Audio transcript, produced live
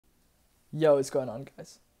Yo, what's going on,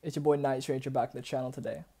 guys? It's your boy Night Stranger back on the channel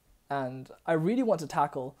today, and I really want to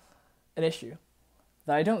tackle an issue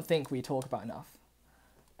that I don't think we talk about enough,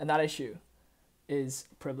 and that issue is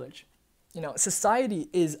privilege. You know, society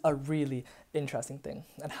is a really interesting thing,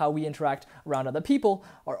 and how we interact around other people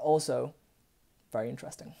are also very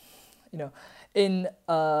interesting. You know, in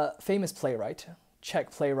a famous playwright,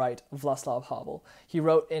 Czech playwright Václav Havel, he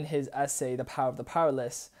wrote in his essay *The Power of the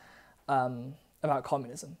Powerless* about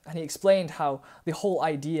communism, and he explained how the whole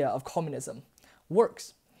idea of communism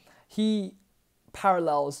works. He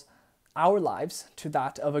parallels our lives to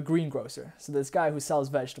that of a greengrocer. So this guy who sells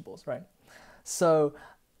vegetables, right? So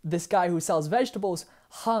this guy who sells vegetables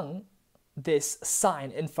hung this sign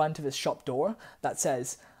in front of his shop door that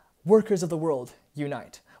says, "Workers of the world,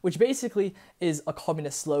 unite," which basically is a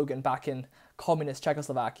communist slogan back in communist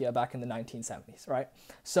Czechoslovakia back in the 1970s, right?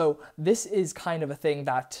 So this is kind of a thing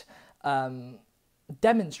that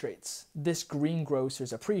demonstrates this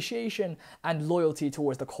greengrocer's appreciation and loyalty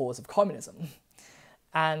towards the cause of communism.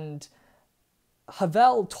 And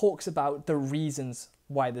Havel talks about the reasons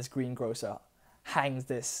why this greengrocer hangs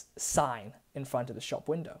this sign in front of the shop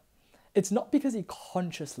window. It's not because he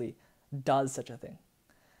consciously does such a thing.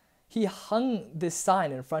 He hung this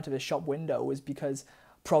sign in front of his shop window was because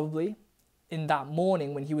probably in that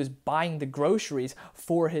morning when he was buying the groceries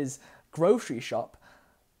for his grocery shop,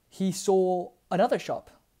 he saw another shop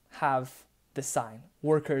have this sign,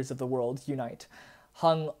 "Workers of the world, unite,"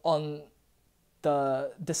 hung on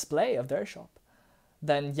the display of their shop.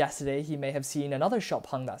 Then yesterday he may have seen another shop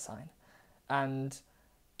hung that sign. And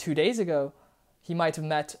 2 days ago, he might have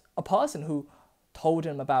met a person who told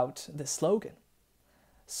him about this slogan.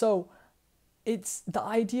 So it's the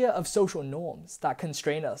idea of social norms that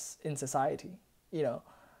constrain us in society. You know,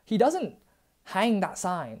 he doesn't hang that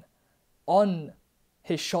sign on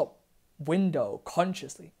his shop window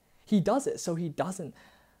consciously. He does it so he doesn't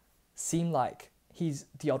seem like he's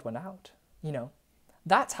the odd one out. You know,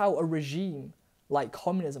 that's how a regime like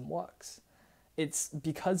communism works. It's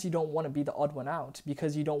because you don't want to be the odd one out,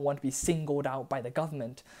 because you don't want to be singled out by the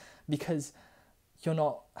government, because you're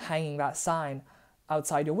not hanging that sign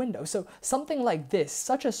outside your window. So something like this,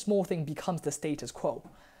 such a small thing, becomes the status quo.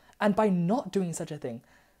 And by not doing such a thing,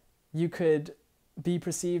 you could be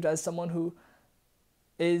perceived as someone who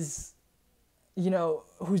is, you know,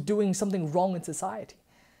 who's doing something wrong in society.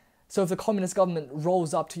 So if the communist government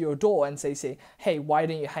rolls up to your door and say, "Hey, why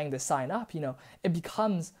don't you hang this sign up?" You know, it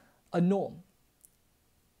becomes a norm.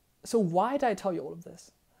 So why did I tell you all of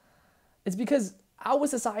this? It's because our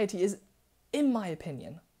society is, in my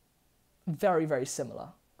opinion, very, very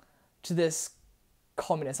similar to this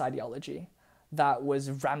communist ideology that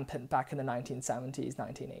was rampant back in the 1970s,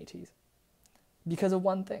 1980s. Because of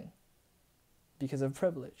one thing. Because of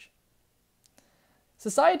privilege.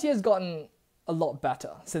 Society has gotten a lot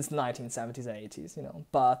better since the 1970s and 80s, you know,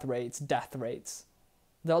 birth rates, death rates,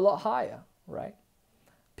 they're a lot higher, right?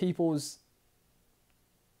 People's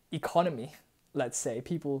economy, let's say,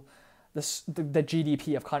 the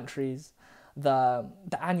GDP of countries, the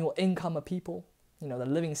annual income of people, you know, the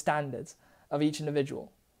living standards of each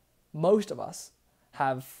individual. Most of us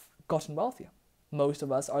have gotten wealthier. Most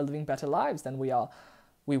of us are living better lives than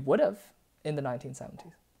we would have in the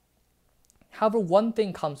 1970s. However, one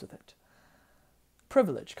thing comes with it.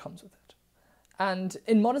 Privilege comes with it. And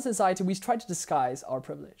in modern society, we try to disguise our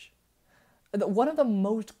privilege. One of the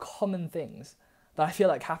most common things that I feel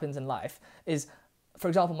like happens in life is, for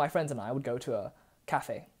example, my friends and I would go to a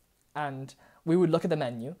cafe and we would look at the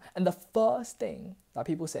menu, and the first thing that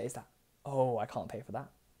people say is that, "Oh, I can't pay for that.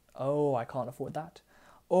 Oh, I can't afford that.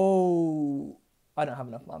 Oh, I don't have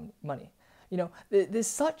enough money." You know, there's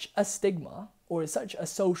such a stigma or such a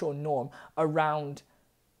social norm around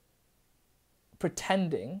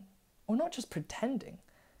pretending, or not just pretending,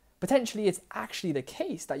 potentially it's actually the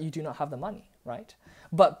case that you do not have the money, right?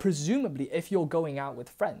 But presumably if you're going out with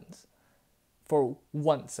friends for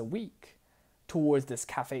once a week towards this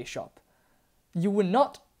cafe shop, you would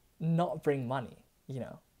not bring money, you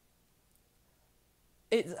know.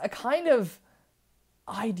 It's a kind of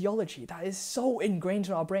ideology that is so ingrained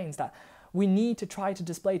in our brains that we need to try to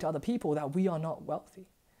display to other people that we are not wealthy,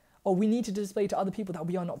 or we need to display to other people that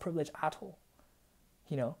we are not privileged at all,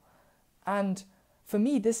 you know. And for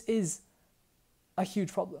me, this is a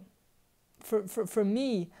huge problem. For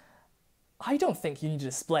me, I don't think you need to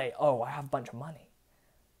display, "Oh, I have a bunch of money."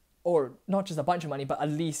 Or not just a bunch of money, but at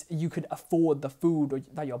least you could afford the food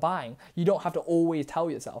that you're buying. You don't have to always tell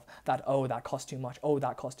yourself that, "Oh, that costs too much. Oh,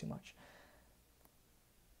 that costs too much."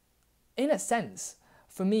 In a sense,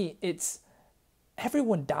 for me, it's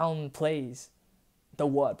everyone downplays the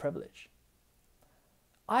word privilege.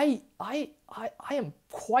 I am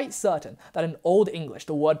quite certain that in Old English,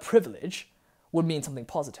 the word privilege would mean something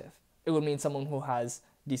positive. It would mean someone who has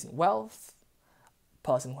decent wealth, a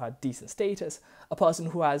person who had decent status, a person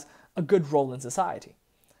who has a good role in society.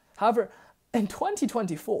 However, in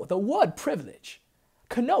 2024, the word privilege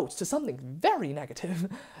connotes to something very negative.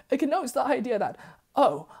 It connotes the idea that,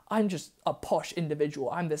 oh, I'm just a posh individual.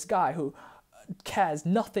 I'm this guy who cares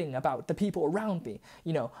nothing about the people around me.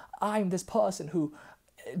 You know, I'm this person who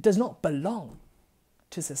does not belong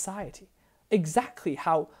to society. Exactly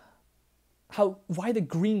why the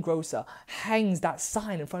greengrocer hangs that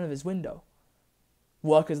sign in front of his window.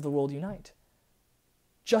 Workers of the world unite.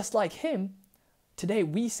 Just like him, today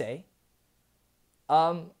we say,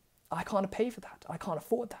 I can't pay for that. I can't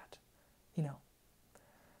afford that, you know.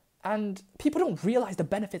 And people don't realize the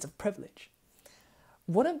benefits of privilege.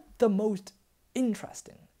 One of the most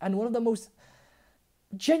interesting and one of the most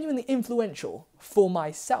genuinely influential for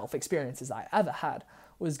myself experiences I ever had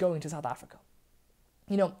was going to South Africa.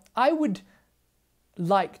 You know, I would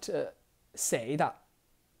like to say that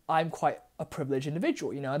I'm quite a privileged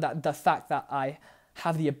individual, you know, that the fact that I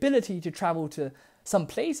have the ability to travel to some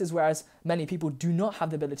places, whereas many people do not have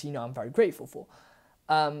the ability, you know, I'm very grateful for.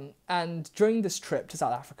 And during this trip to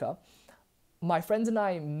South Africa, my friends and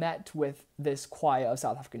I met with this choir of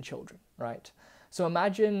South African children, right? So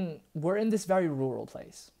imagine we're in this very rural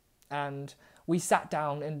place and we sat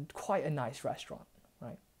down in quite a nice restaurant,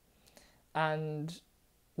 right? And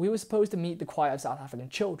we were supposed to meet the choir of South African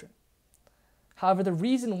children. However, the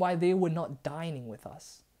reason why they were not dining with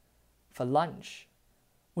us for lunch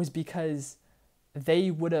was because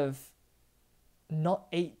they would have not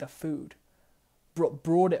ate the food,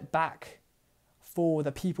 brought it back for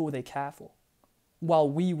the people they care for, while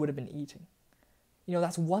we would have been eating. You know,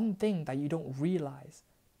 that's one thing that you don't realize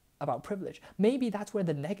about privilege. Maybe that's where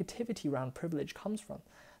the negativity around privilege comes from,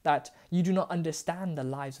 that you do not understand the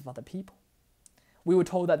lives of other people. We were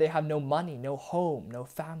told that they have no money, no home, no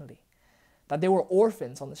family, that they were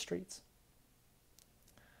orphans on the streets.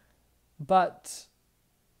 But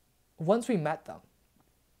once we met them,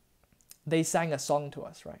 they sang a song to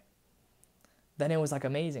us, right? Then it was like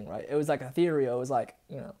amazing, right? It was like ethereal. It was like,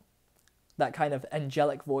 you know, that kind of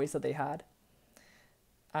angelic voice that they had.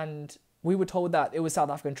 And we were told that it was South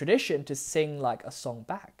African tradition to sing like a song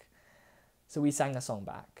back. So we sang a song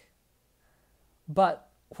back. But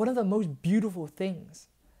one of the most beautiful things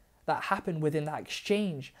that happened within that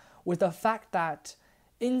exchange was the fact that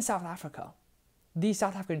in South Africa, these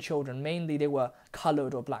South African children, mainly they were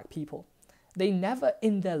colored or black people, they never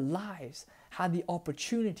in their lives had the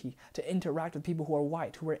opportunity to interact with people who are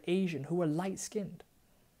white, who are Asian, who are light-skinned.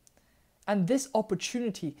 And this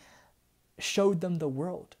opportunity showed them the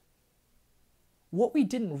world. What we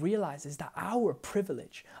didn't realize is that our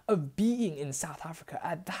privilege of being in South Africa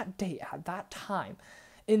at that date, at that time,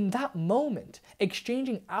 in that moment,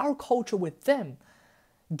 exchanging our culture with them,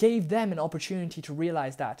 gave them an opportunity to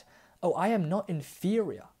realize that, oh, I am not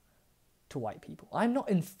inferior to white people. I'm not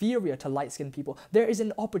inferior to light-skinned people. There is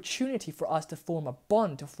an opportunity for us to form a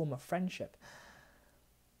bond, to form a friendship.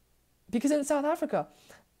 Because in South Africa,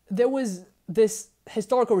 there was this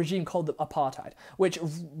historical regime called the apartheid, which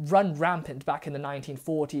ran rampant back in the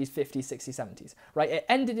 1940s, 50s, 60s, 70s, right? It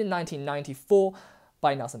ended in 1994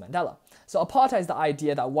 by Nelson Mandela. So apartheid is the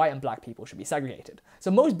idea that white and black people should be segregated.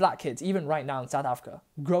 So most black kids, even right now in South Africa,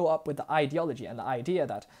 grow up with the ideology and the idea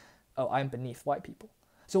that, oh, I'm beneath white people.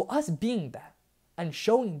 So us being there and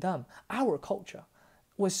showing them our culture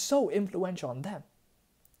was so influential on them.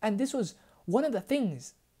 And this was one of the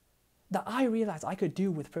things that I realized I could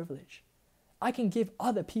do with privilege. I can give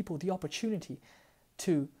other people the opportunity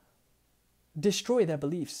to destroy their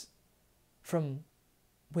beliefs from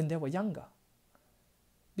when they were younger.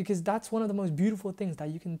 Because that's one of the most beautiful things that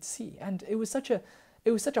you can see. And it was such a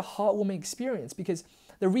heartwarming experience, because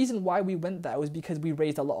the reason why we went there was because we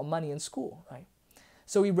raised a lot of money in school, right?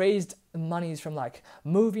 So we raised monies from like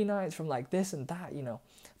movie nights, from like this and that, you know,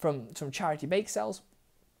 from charity bake sales.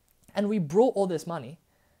 And we brought all this money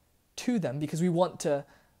to them because we want to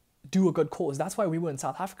do a good cause. That's why we were in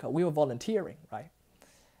South Africa. We were volunteering, right?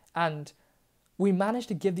 And we managed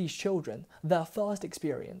to give these children their first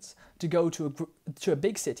experience to go to a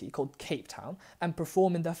big city called Cape Town and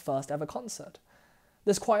perform in their first ever concert.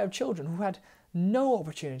 This choir of children who had no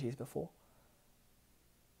opportunities before.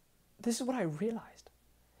 This is what I realized.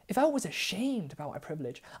 If I was ashamed about my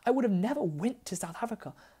privilege, I would have never went to South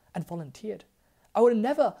Africa and volunteered. I would have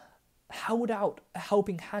never held out a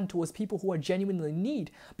helping hand towards people who are genuinely in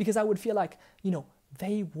need, because I would feel like, you know,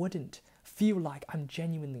 they wouldn't feel like I'm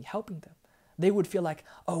genuinely helping them. They would feel like,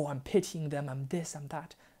 oh, I'm pitying them, I'm this, I'm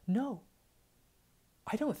that. No.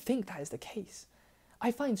 I don't think that is the case.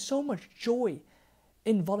 I find so much joy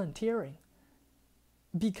in volunteering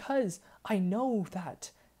because I know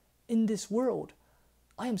that in this world,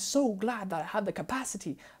 I am so glad that I have the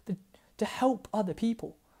capacity to help other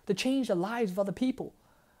people, to change the lives of other people,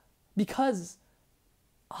 because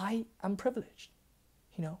I am privileged.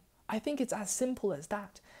 You know, I think it's as simple as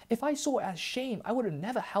that. If I saw it as shame, I would have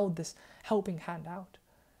never held this helping hand out.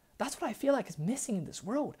 That's what I feel like is missing in this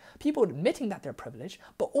world. People admitting that they're privileged,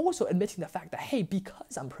 but also admitting the fact that, hey,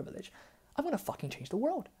 because I'm privileged, I'm going to fucking change the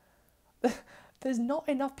world. There's not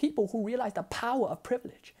enough people who realize the power of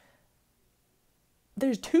privilege.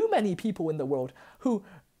 There's too many people in the world who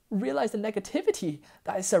realize the negativity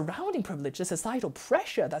that is surrounding privilege, the societal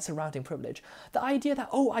pressure that's surrounding privilege, the idea that,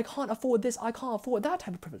 oh, I can't afford this, I can't afford that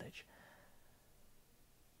type of privilege.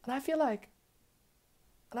 And I feel like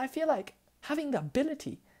having the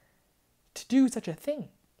ability to do such a thing,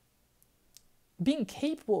 being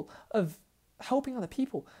capable of helping other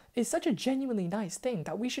people, is such a genuinely nice thing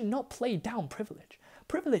that we should not play down privilege.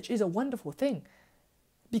 Privilege is a wonderful thing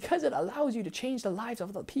because it allows you to change the lives of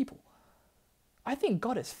other people. I think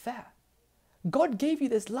God is fair. God gave you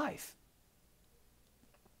this life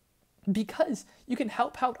because you can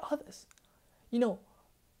help out others. You know,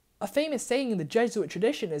 a famous saying in the Jesuit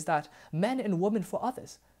tradition is that men and women for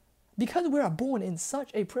others. Because we are born in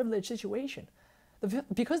such a privileged situation,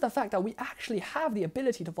 because the fact that we actually have the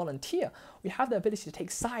ability to volunteer, we have the ability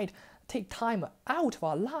to take time out of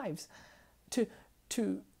our lives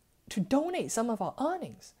to donate some of our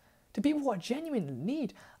earnings to people who are genuinely in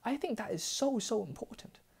need, I think that is so, so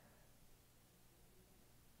important.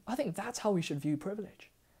 I think that's how we should view privilege.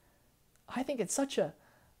 I think it's such a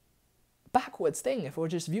backwards thing if we're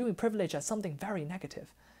just viewing privilege as something very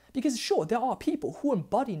negative. Because sure, there are people who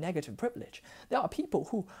embody negative privilege. There are people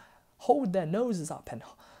who hold their noses up and,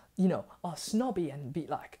 you know, are snobby and be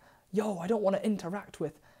like, yo, I don't want to interact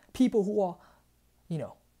with people who are, you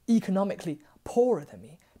know, economically poorer than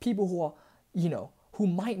me. People who are, you know, who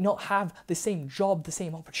might not have the same job, the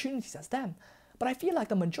same opportunities as them. But I feel like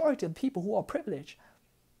the majority of the people who are privileged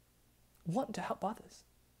want to help others.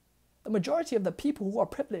 The majority of the people who are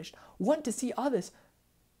privileged want to see others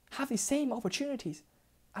have the same opportunities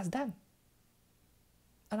as them.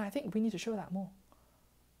 And I think we need to show that more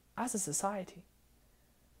as a society.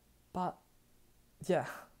 But yeah,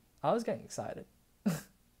 I was getting excited.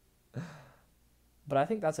 But I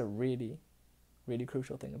think that's a really, really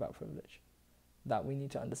crucial thing about privilege that we need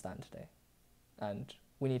to understand today and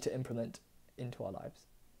we need to implement into our lives.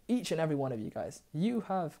 Each and every one of you guys, you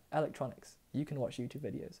have electronics. You can watch YouTube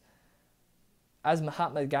videos. As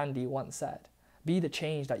Mahatma Gandhi once said, be the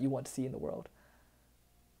change that you want to see in the world.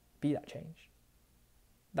 Be that change.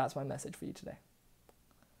 That's my message for you today.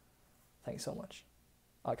 Thanks so much.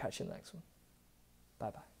 I'll catch you in the next one.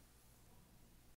 Bye-bye.